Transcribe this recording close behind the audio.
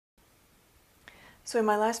So in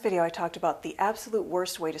my last video, I talked about the absolute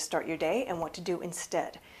worst way to start your day and what to do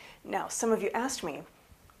instead. Now, some of you asked me,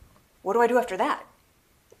 what do I do after that?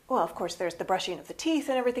 Well, of course, there's the brushing of the teeth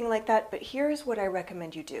and everything like that, but here's what I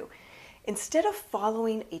recommend you do. Instead of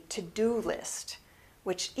following a to-do list,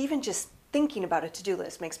 which even just thinking about a to-do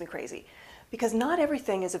list makes me crazy, because not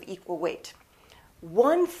everything is of equal weight.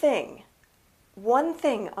 One thing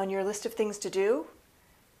on your list of things to do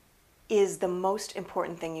is the most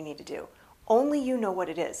important thing you need to do. Only you know what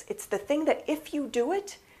it is. It's the thing that if you do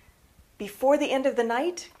it before the end of the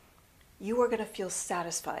night, you are going to feel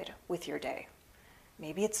satisfied with your day.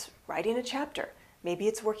 Maybe it's writing a chapter. Maybe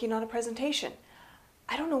it's working on a presentation.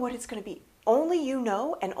 I don't know what it's going to be. Only you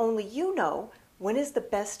know, and only you know when is the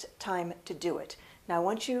best time to do it. Now, I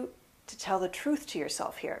want you to tell the truth to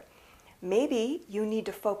yourself here. Maybe you need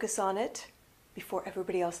to focus on it before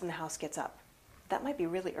everybody else in the house gets up. That might be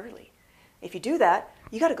really early. If you do that,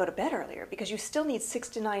 you got to go to bed earlier because you still need 6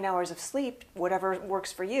 to 9 hours of sleep, whatever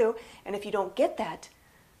works for you. And if you don't get that,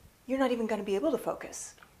 you're not even going to be able to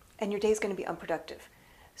focus and your day's going to be unproductive.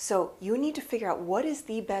 So you need to figure out what is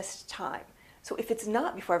the best time. So if it's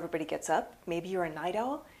not before everybody gets up, maybe you're a night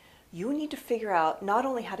owl, you need to figure out not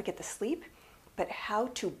only how to get the sleep, but how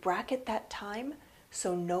to bracket that time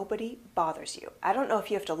so nobody bothers you. I don't know if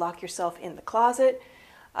you have to lock yourself in the closet,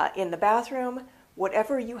 in the bathroom,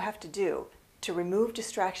 whatever you have to do to remove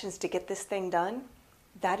distractions to get this thing done,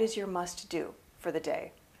 that is your must do for the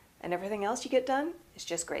day. And everything else you get done is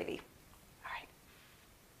just gravy. All right.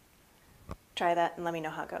 Try that and let me know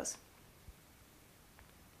how it goes.